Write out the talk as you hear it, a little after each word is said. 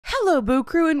Hello, Boo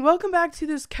Crew, and welcome back to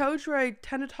this couch where I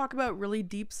tend to talk about really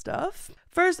deep stuff.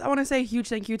 First, I want to say a huge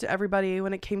thank you to everybody.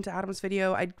 When it came to Adam's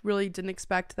video, I really didn't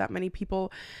expect that many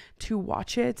people to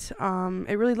watch it.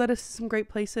 It really led us to some great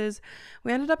places.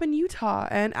 We ended up in Utah,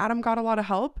 and Adam got a lot of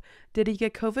help. Did he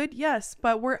get COVID? Yes,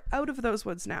 but we're out of those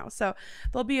woods now, so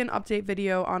there'll be an update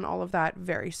video on all of that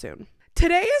very soon.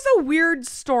 Today is a weird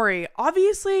story.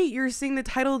 Obviously, you're seeing the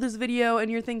title of this video,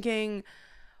 and you're thinking,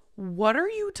 what are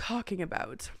you talking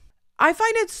about? I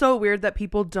find it so weird that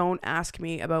people don't ask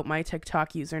me about my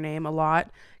TikTok username a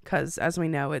lot because, as we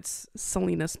know, it's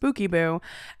Celina SpookyBoo,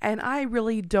 and I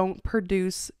really don't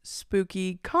produce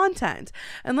spooky content.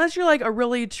 Unless you're like a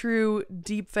really true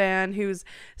deep fan who's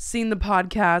seen the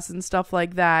podcast and stuff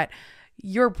like that,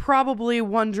 you're probably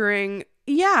wondering,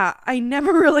 yeah, I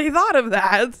never really thought of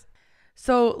that.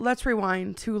 So let's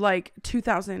rewind to like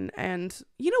 2000 and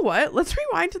you know what? Let's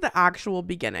rewind to the actual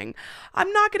beginning.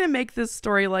 I'm not going to make this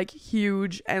story like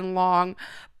huge and long,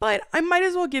 but I might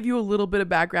as well give you a little bit of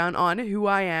background on who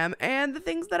I am and the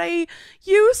things that I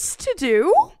used to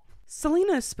do.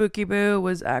 Celina SpookyBoo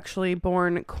was actually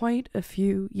born quite a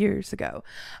few years ago.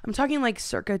 I'm talking like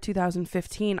circa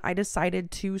 2015. I decided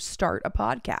to start a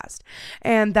podcast,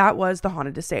 and that was The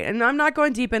Haunted Estate. And I'm not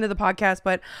going deep into the podcast,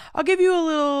 but I'll give you a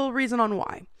little reason on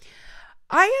why.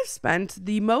 I have spent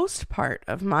the most part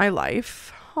of my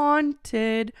life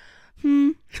haunted.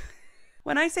 When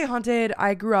I say haunted,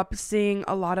 I grew up seeing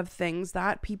a lot of things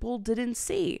that people didn't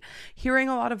see, hearing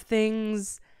a lot of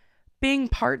things, being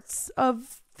parts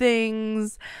of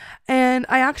things, and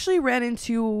I actually ran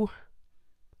into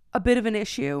a bit of an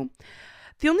issue.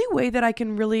 The only way that I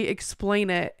can really explain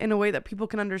it in a way that people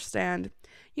can understand,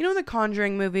 you know, in the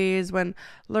Conjuring movies when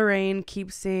Lorraine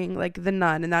keeps seeing like the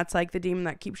nun and that's like the demon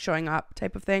that keeps showing up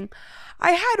type of thing.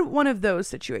 I had one of those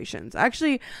situations.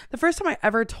 Actually, the first time I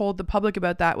ever told the public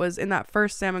about that was in that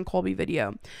first Sam and Colby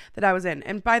video that I was in.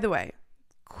 And by the way,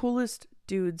 coolest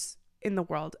dudes in the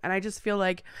world, and I just feel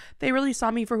like they really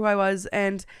saw me for who I was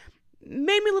and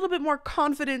made me a little bit more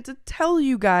confident to tell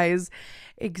you guys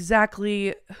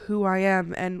exactly who I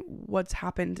am and what's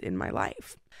happened in my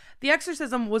life. The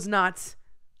exorcism was not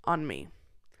on me,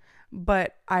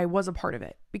 but I was a part of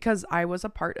it because I was a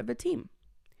part of a team.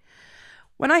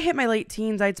 When I hit my late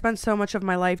teens, I'd spent so much of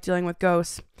my life dealing with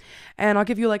ghosts, and I'll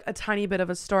give you like a tiny bit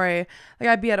of a story. Like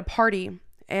I'd be at a party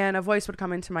and a voice would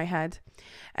come into my head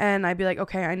and I'd be like,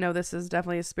 okay, I know this is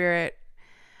definitely a spirit.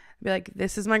 I'd be like,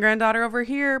 this is my granddaughter over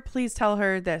here. Please tell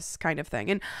her this kind of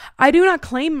thing. And I do not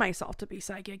claim myself to be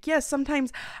psychic. Yes,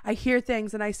 sometimes I hear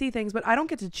things and I see things, but I don't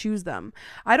get to choose them.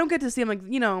 I don't get to see them like,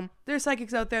 you know, there's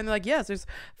psychics out there and they're like, yes, there's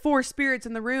 4 spirits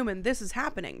in the room and this is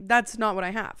happening. That's not what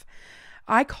I have.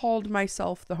 I called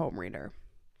myself the home reader.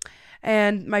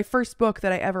 And my first book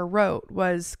that I ever wrote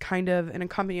was kind of an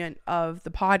accompaniment of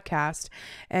the podcast,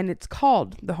 and it's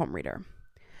called The Home Reader.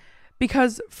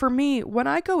 Because for me, when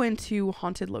I go into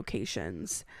haunted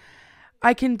locations,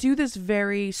 I can do this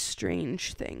very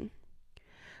strange thing.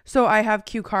 So I have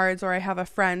cue cards, or I have a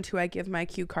friend who I give my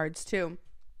cue cards to.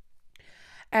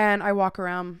 And I walk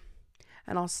around,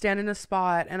 and I'll stand in a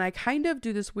spot, and I kind of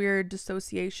do this weird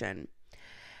dissociation.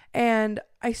 And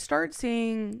I start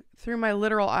seeing through my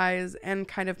literal eyes and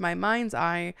kind of my mind's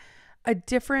eye a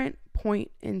different point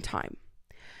in time.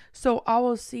 So I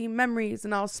will see memories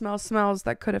and I'll smell smells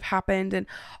that could have happened, and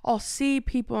I'll see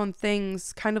people and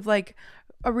things kind of like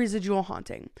a residual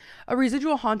haunting. A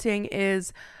residual haunting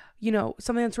is, you know,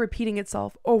 something that's repeating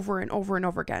itself over and over and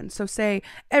over again. So say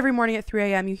every morning at 3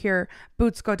 a.m. you hear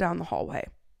boots go down the hallway.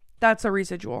 That's a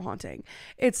residual haunting.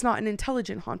 It's not an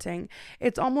intelligent haunting.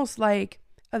 It's almost like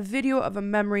a video of a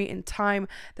memory in time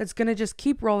that's going to just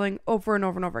keep rolling over and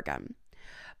over and over again.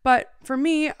 But for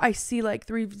me, I see like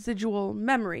the residual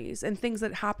memories and things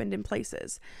that happened in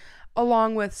places,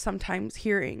 along with sometimes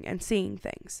hearing and seeing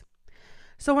things.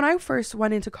 So when I first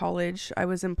went into college, I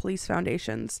was in police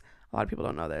foundations. A lot of people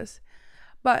don't know this,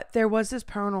 but there was this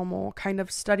paranormal kind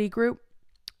of study group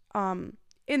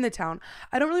in the town.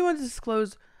 I don't really want to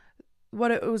disclose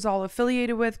what it was all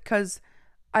affiliated with because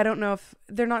I don't know if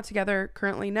they're not together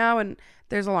currently now, and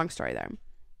there's a long story there.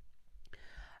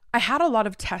 I had a lot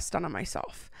of tests done on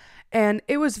myself, and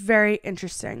it was very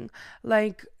interesting.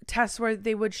 Like tests where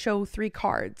they would show 3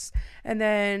 cards, and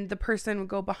then the person would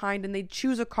go behind and they'd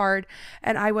choose a card,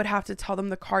 and I would have to tell them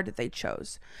the card that they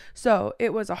chose. So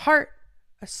it was a heart,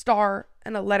 a star,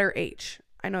 and a letter H.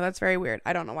 I know that's very weird.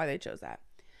 I don't know why they chose that.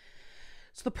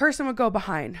 So the person would go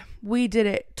behind. We did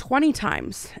it 20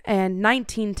 times, and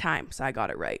 19 times I got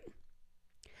it right.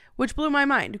 which blew my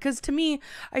mind, because to me,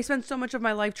 I spent so much of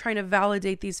my life trying to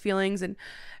validate these feelings. And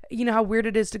you know how weird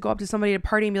it is to go up to somebody at a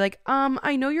party and be like,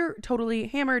 I know you're totally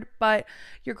hammered, but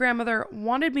your grandmother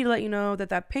wanted me to let you know that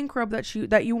that pink robe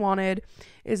that you wanted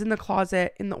is in the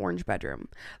closet in the orange bedroom.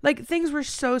 Like, things were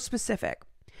so specific.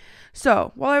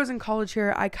 So while I was in college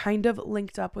here, I kind of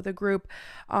linked up with a group.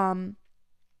 I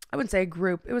wouldn't say a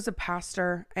group. It was a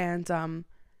pastor and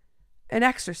an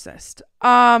exorcist.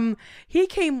 He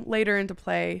came later into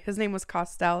play. His name was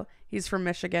Costel. He's from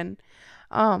Michigan.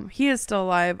 He is still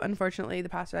alive. Unfortunately, the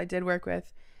pastor I did work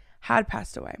with had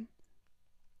passed away.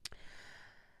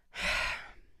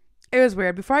 It was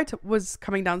weird. Before I was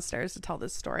coming downstairs to tell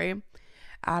this story,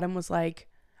 Adam was like,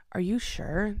 "Are you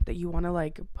sure that you want to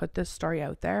like put this story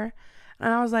out there?"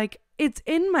 And I was like, "It's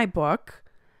in my book.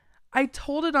 I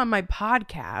told it on my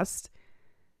podcast.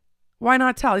 Why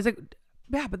not tell?" He's like,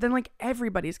 "Yeah, but then like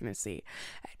everybody's going to see.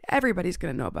 Everybody's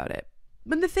going to know about it."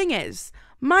 But the thing is,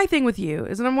 my thing with you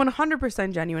is that I'm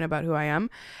 100% genuine about who I am.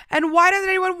 And why doesn't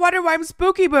anyone wonder why I'm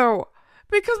spooky boo?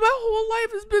 Because my whole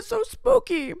life has been so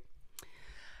spooky.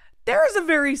 There is a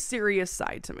very serious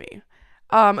side to me.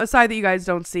 A side that you guys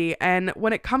don't see. And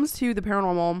when it comes to the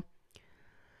paranormal,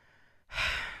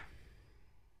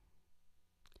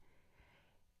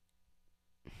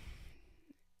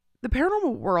 the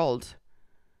paranormal world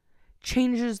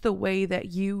changes the way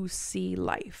that you see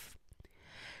life,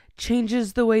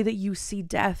 changes the way that you see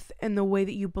death, and the way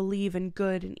that you believe in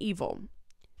good and evil.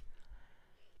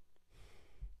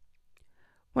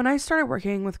 When I started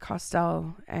working with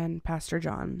Costel and Pastor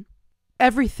John,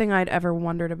 everything I'd ever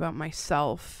wondered about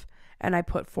myself and I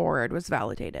put forward was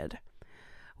validated.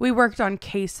 We worked on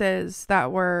cases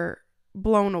that were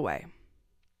blown away.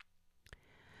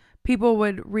 People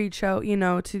would reach out, you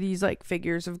know, to these like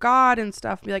figures of God and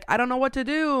stuff, be like, "I don't know what to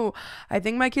do. I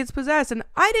think my kid's possessed." And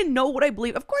I didn't know what I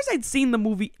believed. Of course, I'd seen the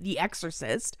movie The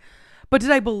Exorcist, but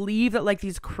did I believe that like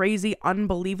these crazy,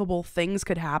 unbelievable things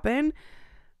could happen?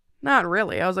 Not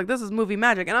really. I was like, this is movie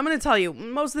magic. And I'm going to tell you,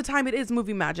 most of the time it is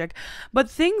movie magic, but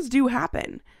things do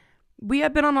happen. We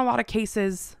have been on a lot of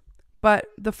cases, but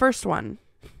the first one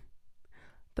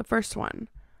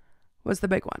was the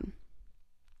big one.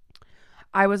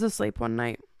 I was asleep one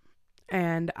night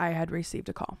and I had received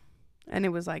a call, and it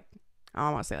was like, I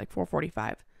want to say like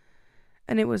 4:45,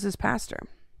 and it was his pastor.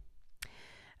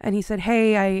 And he said,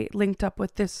 "Hey, I linked up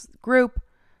with this group.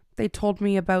 They told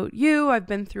me about you. I've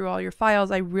been through all your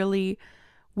files. I really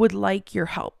would like your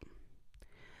help."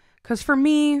 Because for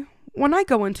me, when I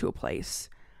go into a place,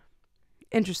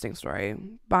 interesting story,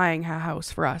 buying a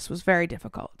house for us was very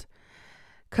difficult.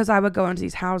 Because I would go into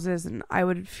these houses and I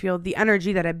would feel the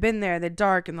energy that had been there, the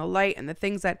dark and the light and the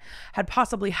things that had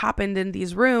possibly happened in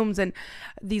these rooms and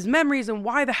these memories and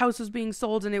why the house was being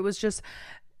sold. And it was just,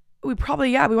 we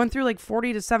went through like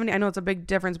 40 to 70. I know it's a big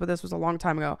difference, but this was a long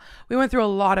time ago. We went through a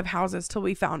lot of houses till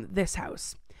we found this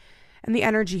house. And the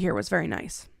energy here was very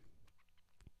nice.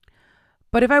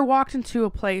 But if I walked into a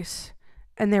place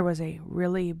and there was a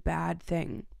really bad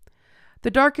thing, the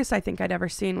darkest I think I'd ever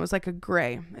seen was like a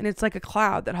gray, and it's like a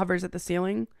cloud that hovers at the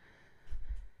ceiling.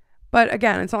 But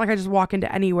again, it's not like I just walk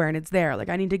into anywhere and it's there. Like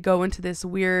I need to go into this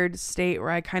weird state where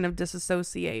I kind of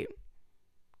disassociate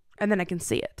and then I can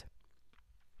see it.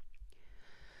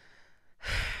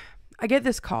 I get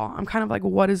this call. I'm kind of like,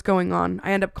 what is going on?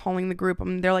 I end up calling the group.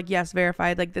 They're like, "Yes,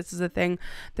 verified. Like this is a thing.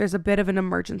 There's a bit of an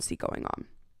emergency going on."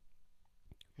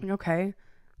 I'm like, okay,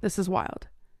 this is wild.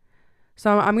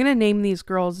 So I'm going to name these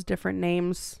girls different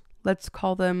names. Let's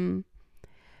call them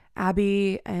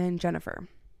Abby and Jennifer.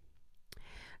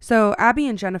 So Abby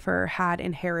and Jennifer had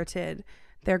inherited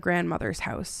their grandmother's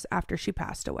house after she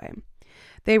passed away.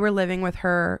 They were living with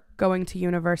her, going to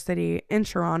university in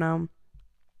Toronto,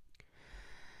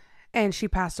 and she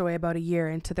passed away about a year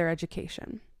into their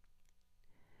education.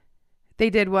 They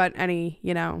did what any,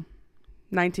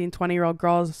 19, 20-year-old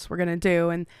girls were going to do,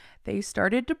 and they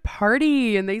started to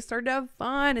party and they started to have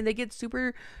fun and they get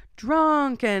super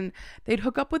drunk and they'd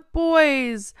hook up with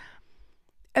boys.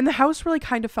 And the house really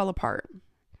kind of fell apart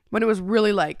when it was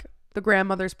really like the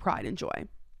grandmother's pride and joy.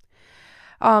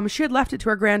 She had left it to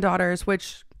her granddaughters,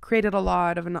 which created a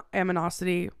lot of an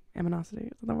animosity. Animosity,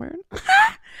 is that the word?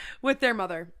 With their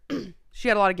mother. She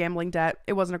had a lot of gambling debt.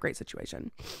 It wasn't a great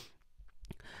situation.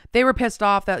 They were pissed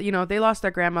off that, they lost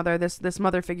their grandmother, this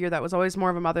mother figure that was always more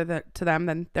of a mother to them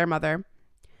than their mother.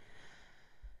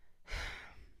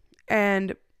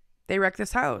 And they wrecked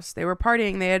this house. They were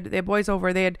partying. They had boys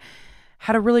over. They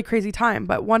had a really crazy time.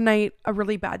 But one night, a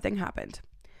really bad thing happened.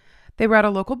 They were at a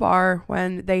local bar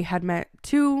when they had met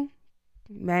two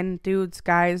men, dudes,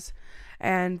 guys,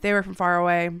 and they were from far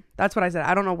away. That's what I said.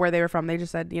 I don't know where they were from. They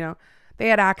just said, they They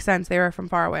had accents. They were from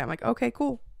far away. I'm like, okay,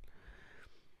 cool.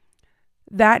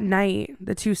 That night,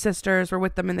 the two sisters were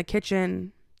with them in the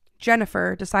kitchen.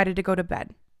 Jennifer decided to go to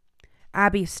bed.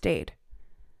 Abby stayed.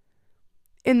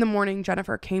 In the morning,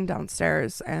 Jennifer came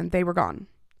downstairs and they were gone.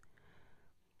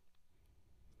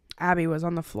 Abby was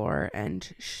on the floor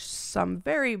and some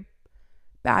very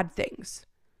bad things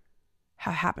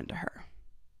have happened to her.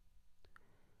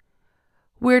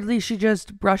 Weirdly, she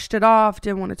just brushed it off,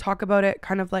 didn't want to talk about it,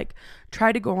 kind of like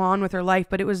tried to go on with her life,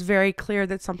 but it was very clear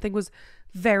that something was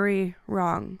very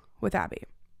wrong with Abby.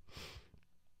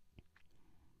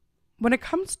 When it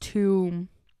comes to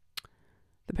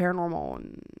the paranormal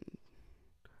and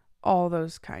all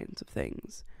those kinds of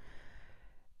things,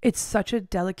 it's such a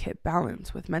delicate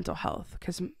balance with mental health,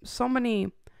 because so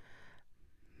many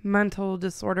mental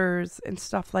disorders and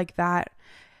stuff like that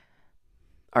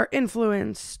are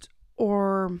influenced,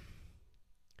 or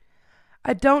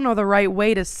I don't know the right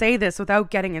way to say this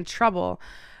without getting in trouble,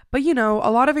 but you know,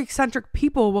 a lot of eccentric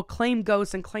people will claim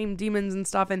ghosts and claim demons and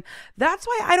stuff, and that's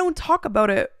why I don't talk about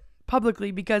it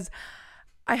publicly, because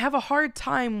I have a hard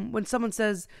time when someone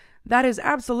says that is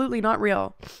absolutely not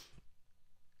real.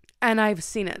 And I've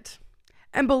seen it.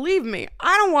 And believe me,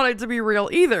 I don't want it to be real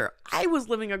either. I was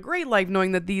living a great life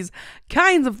knowing that these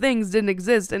kinds of things didn't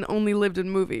exist and only lived in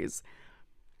movies.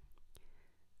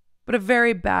 But a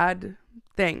very bad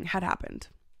thing had happened.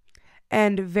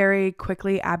 And very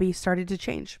quickly, Abby started to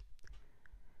change.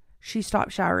 She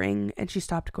stopped showering and she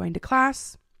stopped going to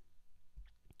class.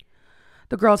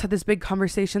 The girls had this big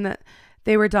conversation that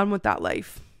they were done with that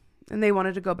life. And they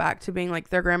wanted to go back to being like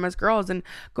their grandma's girls and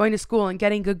going to school and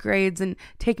getting good grades and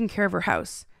taking care of her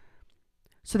house.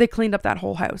 So they cleaned up that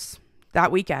whole house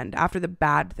that weekend after the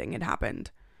bad thing had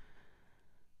happened.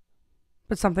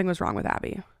 But something was wrong with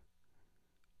Abby.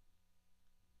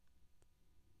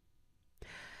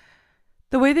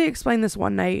 The way they explained this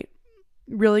one night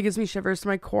really gives me shivers to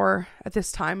my core at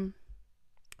this time.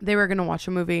 They were going to watch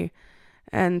a movie,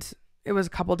 and it was a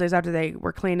couple days after they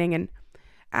were cleaning, and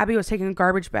Abby was taking a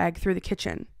garbage bag through the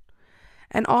kitchen.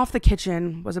 And off the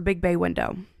kitchen was a big bay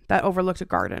window that overlooked a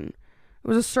garden. It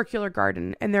was a circular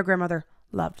garden, and their grandmother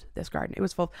loved this garden. It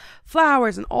was full of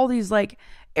flowers and all these like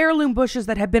heirloom bushes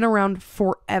that had been around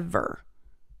forever.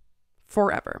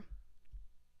 Forever.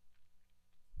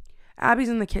 Abby's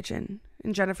in the kitchen,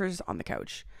 and Jennifer's on the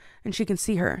couch, and she can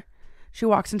see her. She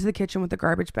walks into the kitchen with the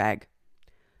garbage bag.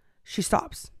 She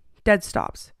stops. Dead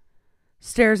stops.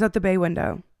 Stares out the bay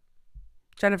window.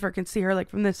 Jennifer can see her like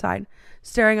from this side,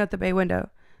 staring out the bay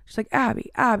window. She's like,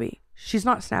 Abby, Abby. She's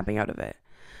not snapping out of it.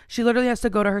 She literally has to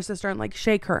go to her sister and like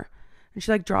shake her. And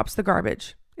she like drops the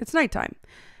garbage. It's nighttime.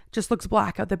 Just looks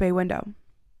black out the bay window.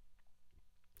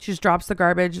 She just drops the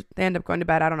garbage. They end up going to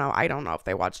bed. I don't know. I don't know if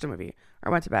they watched a movie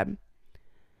or went to bed.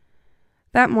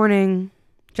 That morning,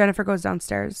 Jennifer goes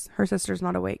downstairs. Her sister's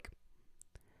not awake.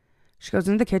 She goes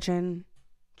into the kitchen.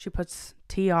 She puts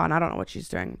tea on. I don't know what she's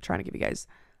doing. I'm trying to give you guys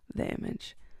the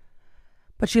image.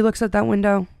 But she looks out that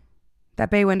window, that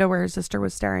bay window where her sister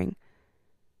was staring.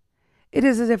 It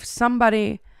is as if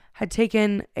somebody had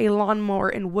taken a lawnmower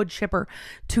and wood chipper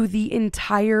to the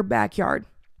entire backyard.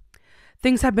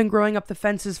 Things had been growing up the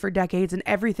fences for decades, and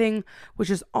everything was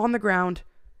just on the ground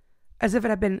as if it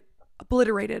had been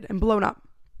obliterated and blown up.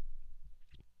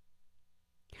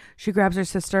 She grabs her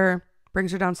sister,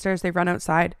 brings her downstairs. They run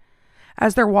outside.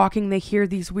 As they're walking, they hear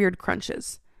these weird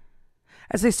crunches.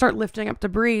 As they start lifting up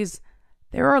debris,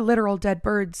 there are literal dead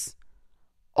birds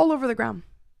all over the ground.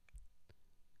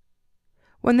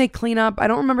 When they clean up, I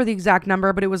don't remember the exact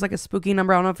number, but it was like a spooky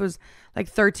number. I don't know if it was like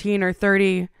 13 or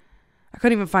 30. I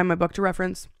couldn't even find my book to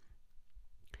reference.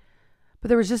 But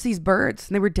there was just these birds,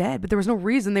 and they were dead, but there was no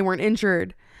reason they weren't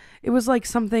injured. It was like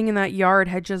something in that yard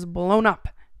had just blown up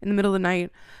in the middle of the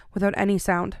night without any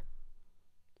sound.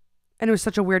 And it was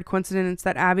such a weird coincidence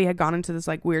that Abby had gone into this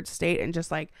like weird state and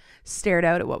just like stared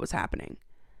out at what was happening.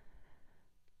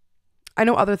 I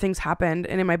know other things happened,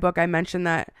 and in my book I mentioned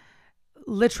that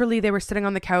literally they were sitting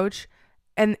on the couch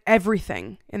and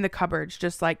everything in the cupboards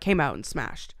just like came out and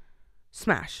smashed.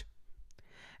 Smash.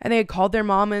 And they had called their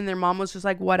mom, and their mom was just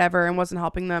like whatever and wasn't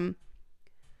helping them.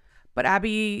 But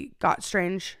Abby got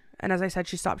strange, and as I said,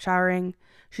 she stopped showering.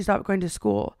 She stopped going to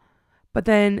school. But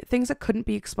then things that couldn't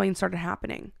be explained started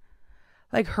happening.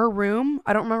 Like her room,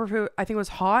 I don't remember I think it was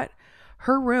hot.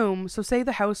 Her room, so say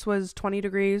the house was 20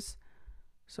 degrees.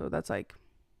 So that's like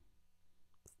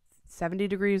 70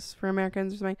 degrees for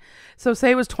Americans or something. So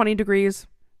say it was 20 degrees.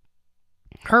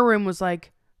 Her room was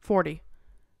like 40.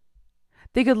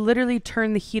 They could literally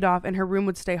turn the heat off and her room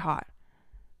would stay hot.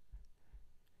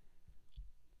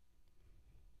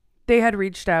 They had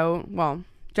reached out. Well,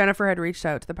 Jennifer had reached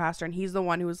out to the pastor, and he's the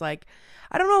one who was like,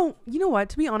 I don't know, you know what,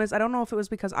 to be honest, I don't know if it was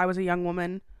because I was a young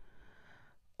woman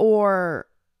or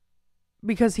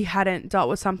because he hadn't dealt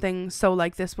with something so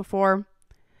like this before,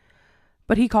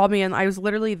 but he called me, and I was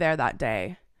literally there that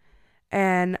day.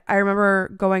 And I remember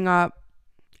going up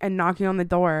and knocking on the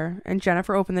door, and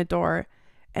Jennifer opened the door,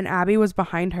 and Abby was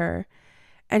behind her,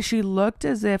 and she looked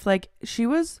as if like she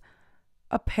was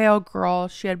a pale girl.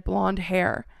 She had blonde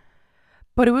hair,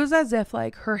 but it was as if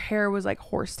like her hair was like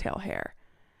horsetail hair,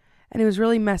 and it was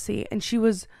really messy, and she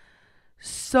was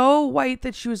so white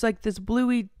that she was like this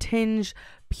bluey tinge,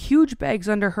 huge bags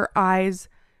under her eyes.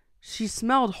 She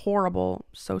smelled horrible.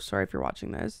 So sorry if you're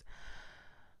watching this.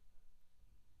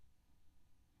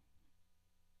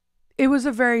 It was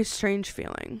a very strange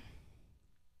feeling.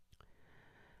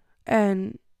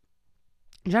 And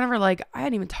Jennifer, like, I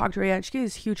hadn't even talked to her yet. She gave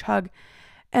this huge hug.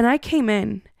 And I came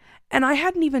in, and I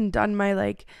hadn't even done my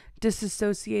like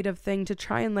disassociative thing to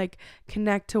try and like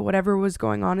connect to whatever was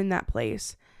going on in that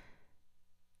place.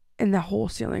 And the whole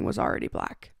ceiling was already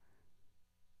black.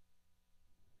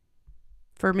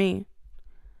 For me.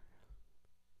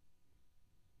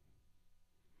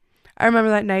 I remember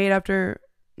that night after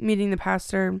meeting the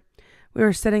pastor, we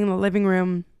were sitting in the living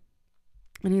room,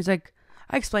 and he's like,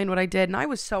 I explained what I did, and I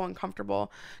was so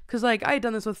uncomfortable because like I had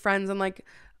done this with friends, and like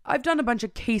I've done a bunch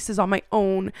of cases on my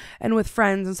own and with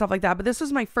friends and stuff like that, but this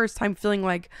was my first time feeling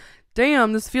like,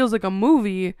 damn, this feels like a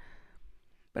movie.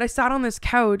 But I sat on this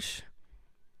couch,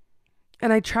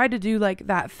 and I tried to do like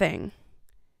that thing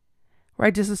where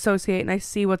I disassociate and I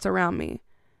see what's around me.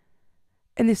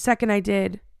 And the second I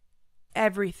did,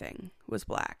 everything was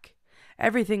black.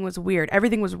 Everything was weird.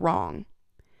 Everything was wrong.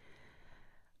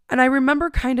 And I remember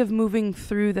kind of moving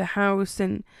through the house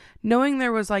and knowing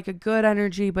there was like a good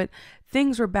energy, but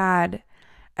things were bad.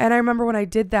 And I remember when I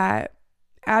did that,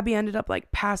 Abby ended up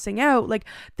like passing out. Like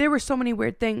there were so many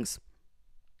weird things.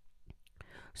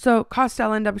 So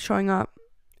Costel ended up showing up,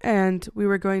 and we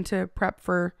were going to prep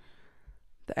for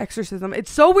the exorcism.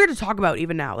 It's so weird to talk about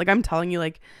even now. Like I'm telling you,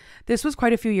 like this was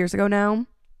quite a few years ago now.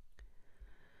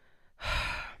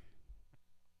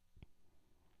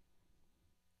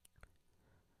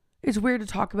 It's weird to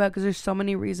talk about because there's so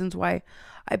many reasons why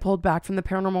I pulled back from the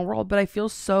paranormal world, but I feel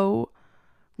so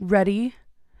ready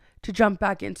to jump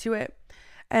back into it.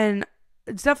 And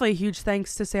it's definitely a huge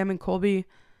thanks to Sam and Colby.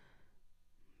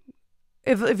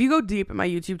 If you go deep in my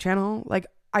YouTube channel, like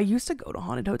I used to go to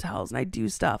haunted hotels and I do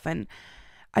stuff, and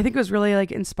I think it was really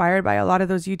like inspired by a lot of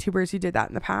those YouTubers who did that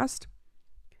in the past.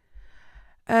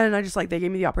 And I just like, they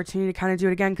gave me the opportunity to kind of do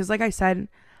it again. Cause like I said,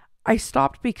 I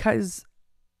stopped because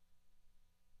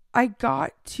I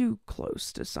got too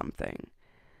close to something.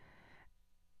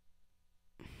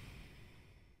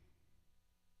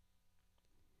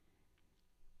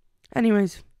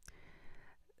 Anyways,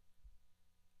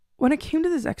 when it came to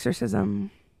this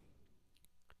exorcism,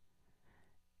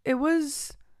 it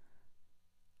was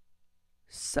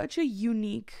such a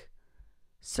unique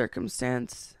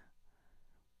circumstance.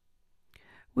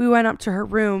 We went up to her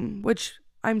room, which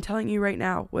I'm telling you right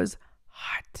now was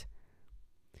hot.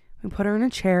 We put her in a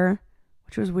chair,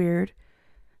 which was weird,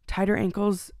 tied her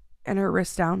ankles and her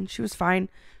wrists down. She was fine.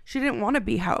 She didn't want to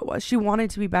be how it was. She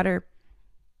wanted to be better.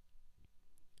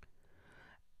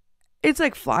 It's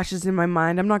like flashes in my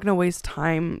mind. I'm not going to waste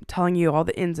time telling you all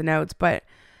the ins and outs, but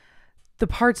the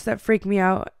parts that freaked me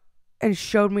out and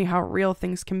showed me how real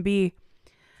things can be.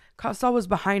 Costal was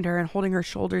behind her and holding her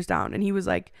shoulders down, and he was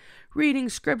like reading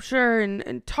scripture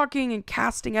and talking and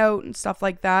casting out and stuff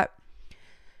like that.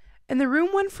 And the room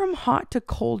went from hot to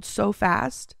cold so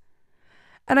fast.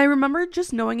 And I remember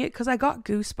just knowing it because I got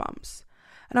goosebumps.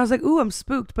 And I was like, ooh, I'm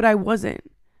spooked, but I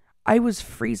wasn't. I was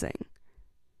freezing.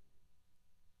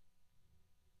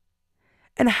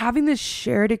 And having this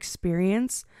shared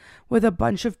experience with a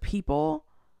bunch of people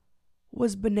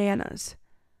was bananas.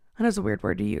 And that's a weird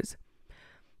word to use.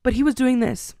 But he was doing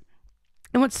this.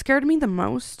 And what scared me the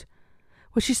most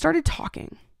was she started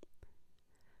talking.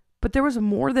 But there was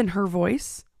more than her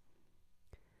voice.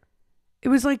 It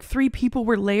was like 3 people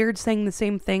were layered saying the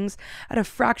same things at a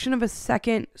fraction of a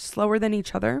second slower than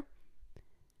each other.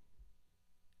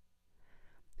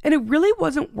 And it really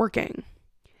wasn't working.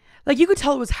 Like you could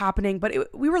tell it was happening, but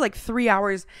we were like 3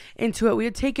 hours into it. We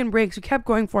had taken breaks. We kept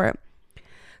going for it.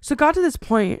 So it got to this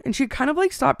point, and she kind of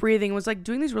like stopped breathing and was like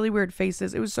doing these really weird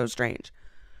faces. It was so strange.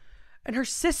 And her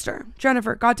sister,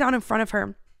 Jennifer, got down in front of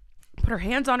her, put her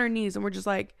hands on her knees, and we're just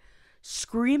like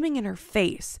screaming in her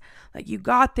face. Like, you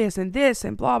got this and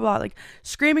blah, blah, like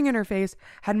screaming in her face,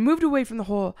 had moved away from the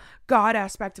whole God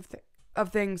aspect of of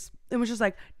things. It was just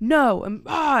like, no, and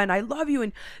I love you,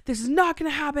 and this is not going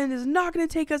to happen. This is not going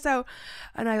to take us out.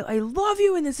 And I love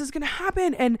you, and this is going to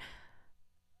happen. And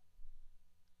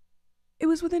it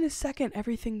was within a second,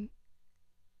 everything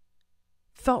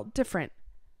felt different.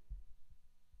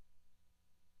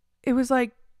 It was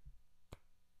like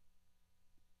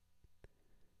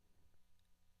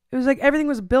everything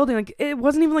was building. Like, it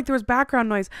wasn't even like there was background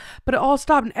noise, but it all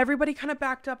stopped and everybody kind of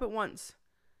backed up at once.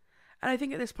 And I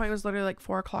think at this point it was literally like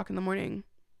 4 o'clock in the morning.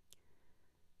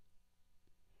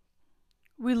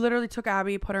 We literally took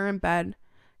Abby, put her in bed,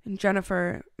 and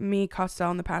Jennifer, me, Costello,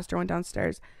 and the pastor went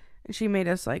downstairs, and she made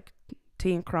us like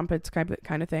tea and crumpets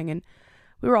kind of thing. And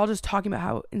we were all just talking about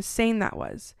how insane that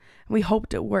was. And we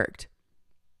hoped it worked.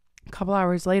 A couple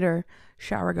hours later,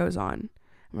 shower goes on. And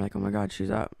we're like, oh my God,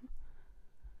 she's up.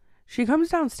 She comes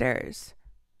downstairs.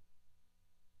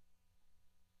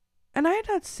 And I had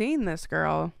not seen this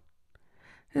girl.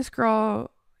 This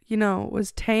girl, you know,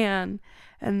 was tan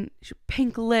and she had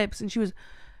pink lips and she was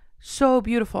so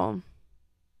beautiful.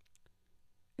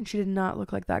 And she did not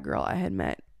look like that girl I had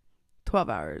met 12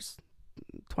 hours,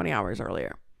 20 hours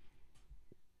earlier.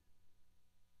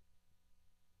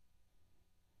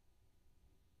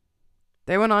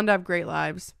 They went on to have great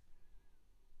lives.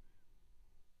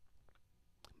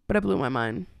 But it blew my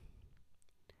mind.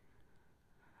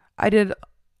 I've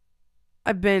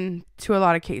been to a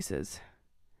lot of cases.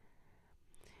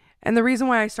 And the reason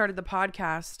why I started the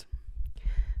podcast,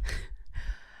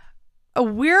 a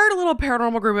weird little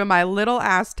paranormal group in my little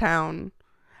ass town.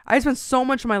 I spent so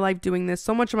much of my life doing this,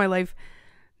 so much of my life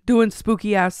doing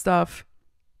spooky ass stuff.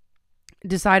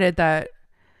 Decided that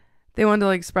they wanted to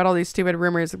like spread all these stupid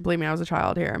rumors. Believe me, I was a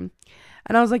child here.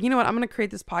 And I was like, you know what? I'm going to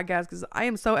create this podcast because I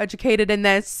am so educated in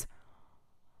this.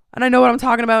 And I know what I'm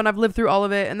talking about and I've lived through all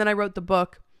of it. And then I wrote the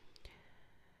book.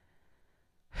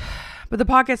 But the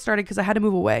podcast started because I had to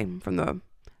move away from the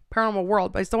paranormal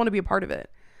world, but I still want to be a part of it.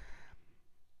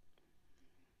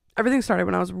 Everything started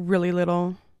when I was really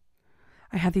little.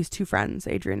 I had these 2 friends,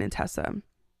 Adrian and Tessa.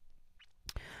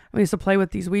 We used to play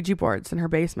with these Ouija boards in her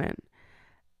basement.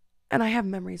 And I have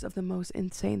memories of the most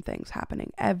insane things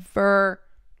happening ever.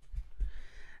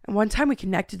 And one time we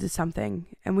connected to something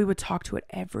and we would talk to it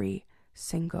every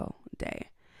single day.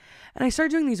 And I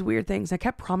started doing these weird things. I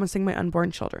kept promising my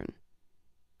unborn children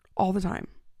all the time.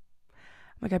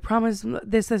 Like, I promise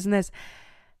this, and this.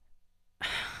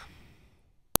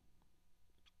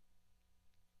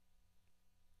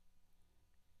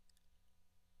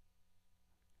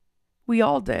 We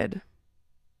all did.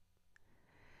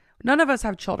 None of us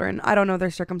have children. I don't know their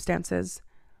circumstances.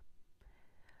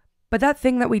 But that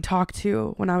thing that we talked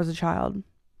to when I was a child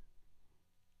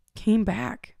came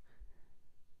back.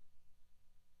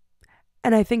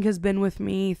 And I think has been with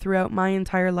me throughout my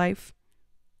entire life.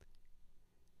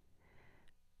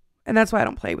 And that's why I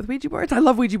don't play with Ouija boards. I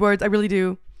love Ouija boards. I really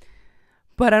do.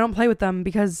 But I don't play with them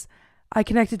because I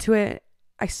connected to it.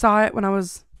 I saw it when I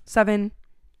was 7.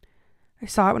 I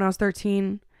saw it when I was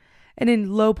 13. And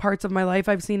in low parts of my life,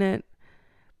 I've seen it.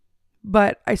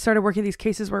 But I started working these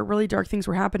cases where really dark things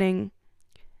were happening.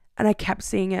 And I kept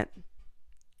seeing it.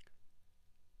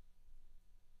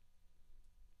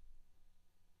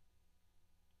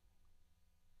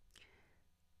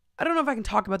 I don't know if I can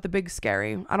talk about the big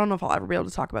scary. I don't know if I'll ever be able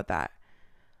to talk about that.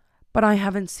 But I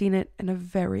haven't seen it in a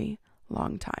very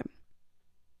long time.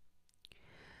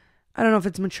 I don't know if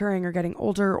it's maturing or getting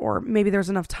older, or maybe there's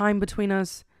enough time between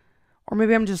us, or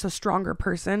maybe I'm just a stronger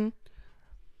person.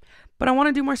 But I want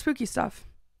to do more spooky stuff.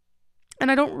 And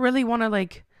I don't really want to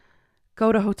like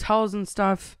go to hotels and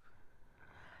stuff.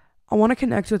 I want to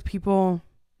connect with people,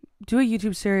 do a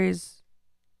YouTube series.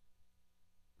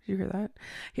 Did you hear that?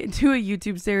 Do a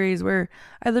YouTube series where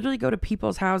I literally go to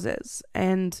people's houses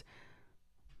and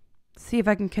see if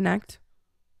I can connect.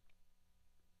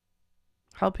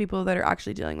 Help people that are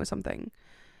actually dealing with something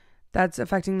that's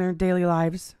affecting their daily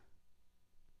lives.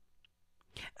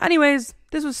 Anyways,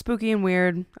 this was spooky and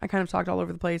weird. I kind of talked all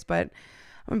over the place, but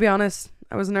I'm gonna be honest,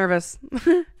 I was nervous.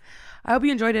 I hope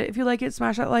you enjoyed it. If you like it,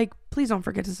 smash that like. Please don't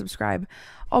forget to subscribe.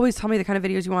 Always tell me the kind of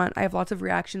videos you want. I have lots of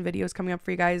reaction videos coming up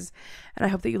for you guys, and I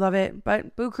hope that you love it.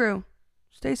 But Boo Crew,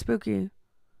 stay spooky.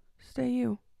 Stay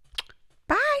you.